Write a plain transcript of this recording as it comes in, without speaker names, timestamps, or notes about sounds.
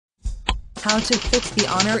How to fix the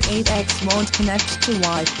Honor 8X won't connect to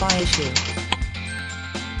Wi-Fi issue.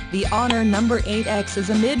 The Honor number 8X is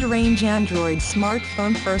a mid-range Android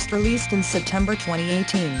smartphone first released in September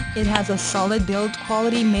 2018. It has a solid build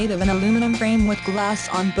quality made of an aluminum frame with glass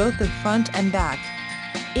on both the front and back.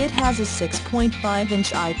 It has a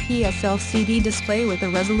 6.5-inch IPS LCD display with a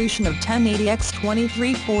resolution of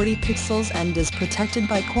 1080x2340 pixels and is protected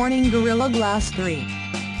by Corning Gorilla Glass 3.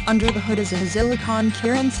 Under the hood is a Silicon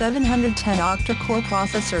Kirin 710 octa-core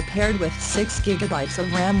processor paired with 6 GB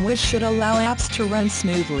of RAM, which should allow apps to run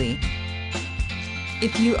smoothly.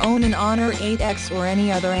 If you own an Honor 8X or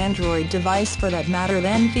any other Android device for that matter,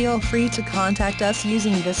 then feel free to contact us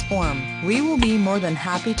using this form. We will be more than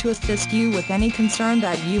happy to assist you with any concern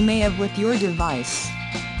that you may have with your device.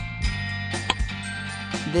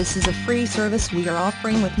 This is a free service we are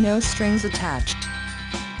offering with no strings attached.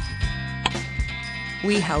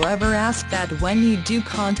 We however ask that when you do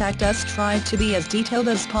contact us, try to be as detailed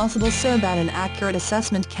as possible so that an accurate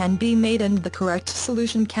assessment can be made and the correct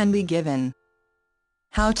solution can be given.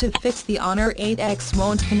 How to fix the Honor 8X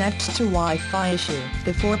won't connect to Wi-Fi issue.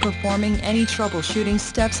 Before performing any troubleshooting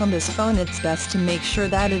steps on this phone, it's best to make sure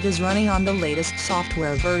that it is running on the latest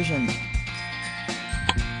software version.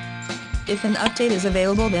 If an update is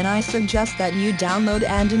available, then I suggest that you download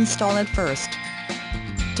and install it first.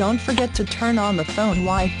 Don't forget to turn on the phone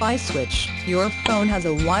Wi-Fi switch. Your phone has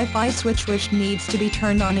a Wi-Fi switch which needs to be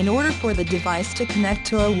turned on in order for the device to connect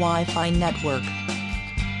to a Wi-Fi network.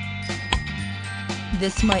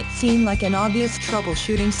 This might seem like an obvious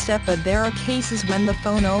troubleshooting step, but there are cases when the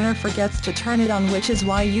phone owner forgets to turn it on, which is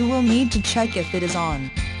why you will need to check if it is on.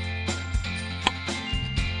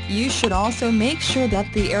 You should also make sure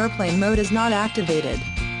that the airplane mode is not activated.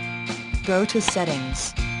 Go to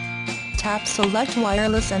Settings. Tap Select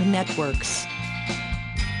Wireless and Networks.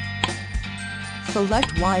 Select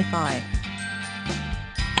Wi-Fi.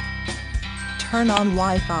 Turn on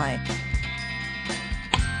Wi-Fi.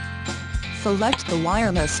 Select the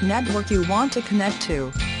wireless network you want to connect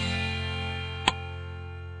to.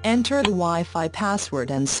 Enter the Wi-Fi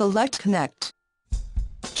password and select Connect.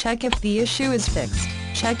 Check if the issue is fixed.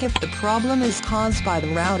 Check if the problem is caused by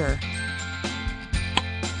the router.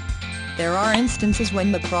 There are instances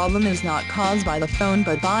when the problem is not caused by the phone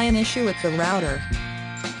but by an issue with the router.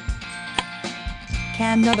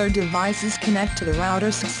 Can other devices connect to the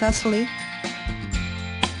router successfully?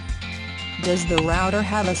 Does the router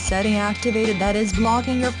have a setting activated that is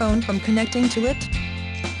blocking your phone from connecting to it?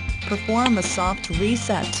 Perform a soft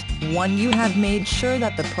reset. Once you have made sure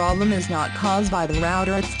that the problem is not caused by the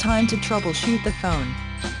router, it's time to troubleshoot the phone.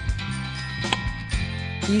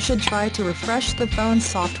 You should try to refresh the phone's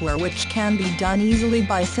software, which can be done easily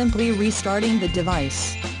by simply restarting the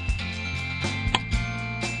device.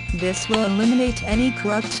 This will eliminate any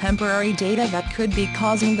corrupt temporary data that could be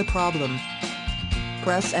causing the problem.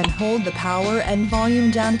 Press and hold the power and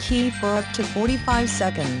volume down key for up to 45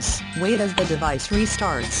 seconds. Wait as the device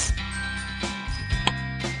restarts.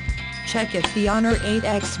 Check if the Honor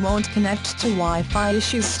 8X won't connect to Wi-Fi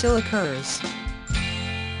issue still occurs.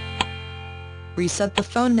 Reset the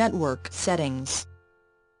phone network settings.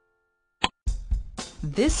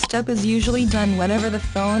 This step is usually done whenever the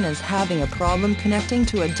phone is having a problem connecting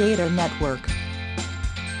to a data network.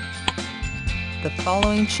 The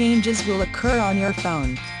following changes will occur on your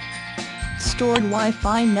phone. Stored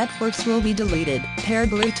Wi-Fi networks will be deleted. Paired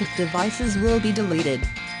Bluetooth devices will be deleted.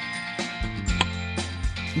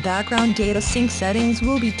 Background data sync settings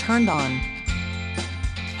will be turned on.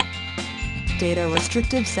 Data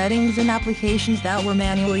restrictive settings and applications that were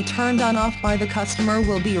manually turned on off by the customer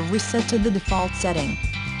will be reset to the default setting.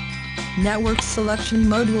 Network selection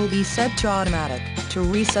mode will be set to automatic to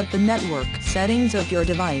reset the network settings of your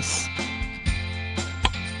device.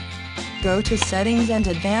 Go to Settings and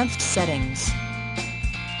Advanced Settings.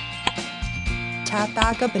 Tap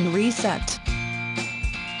Backup and Reset.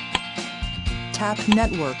 Tap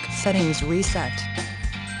Network Settings Reset.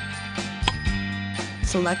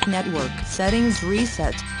 Select Network Settings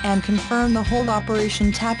Reset, and confirm the hold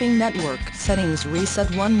operation tapping Network Settings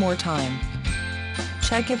Reset one more time.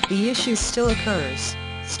 Check if the issue still occurs.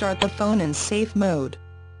 Start the phone in safe mode.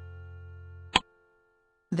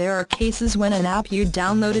 There are cases when an app you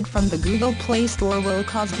downloaded from the Google Play Store will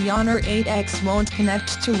cause the Honor 8X won't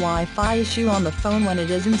connect to Wi-Fi issue on the phone when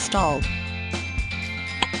it is installed.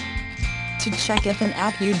 To check if an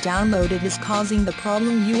app you downloaded is causing the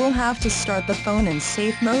problem, you will have to start the phone in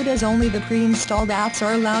safe mode, as only the pre-installed apps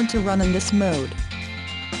are allowed to run in this mode.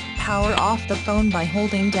 Power off the phone by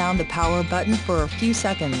holding down the power button for a few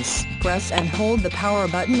seconds. Press and hold the power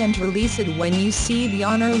button and release it when you see the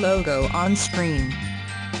Honor logo on screen.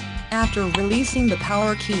 After releasing the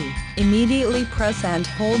power key, immediately press and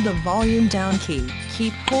hold the volume down key.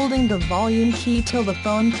 Keep holding the volume key till the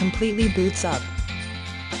phone completely boots up.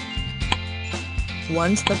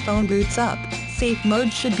 Once the phone boots up, safe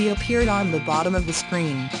mode should be appeared on the bottom of the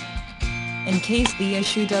screen. In case the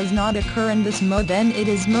issue does not occur in this mode, then it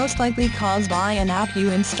is most likely caused by an app you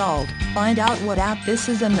installed. Find out what app this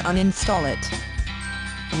is and uninstall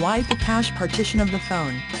it. Wipe the cache partition of the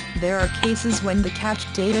phone. There are cases when the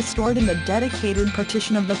cached data stored in the dedicated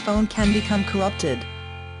partition of the phone can become corrupted.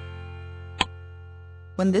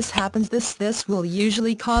 When this happens, this will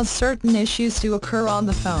usually cause certain issues to occur on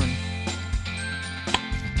the phone.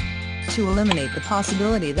 To eliminate the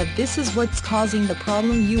possibility that this is what's causing the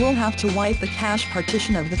problem, you will have to wipe the cache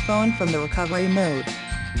partition of the phone from the recovery mode.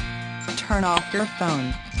 Turn off your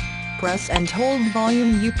phone. Press and hold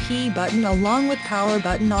volume up button along with power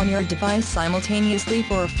button on your device simultaneously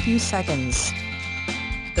for a few seconds.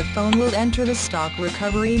 The phone will enter the stock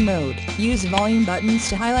recovery mode. Use volume buttons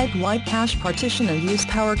to highlight wipe cache partition and use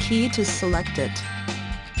power key to select it.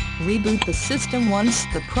 Reboot the system once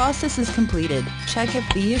the process is completed. Check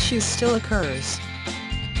if the issue still occurs.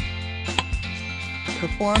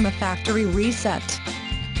 Perform a factory reset.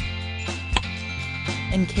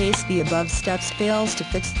 In case the above steps fails to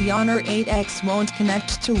fix, the Honor 8X won't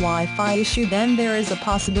connect to Wi-Fi issue, then there is a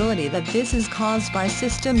possibility that this is caused by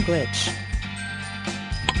system glitch.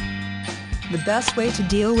 The best way to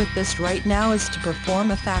deal with this right now is to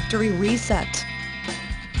perform a factory reset.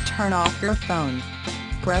 Turn off your phone.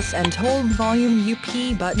 Press and hold volume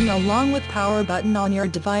up button along with power button on your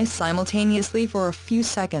device simultaneously for a few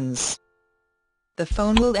seconds. The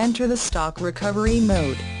phone will enter the stock recovery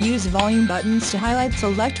mode. Use volume buttons to highlight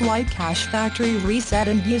select wipe cache factory reset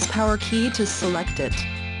and use power key to select it.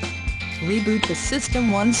 Reboot the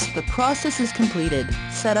system once the process is completed.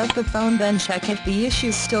 Set up the phone, then check if the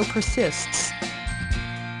issue still persists.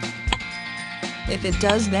 If it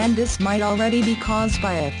does, then this might already be caused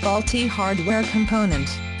by a faulty hardware component.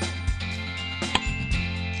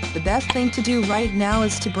 The best thing to do right now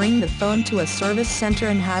is to bring the phone to a service center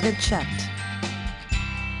and have it checked.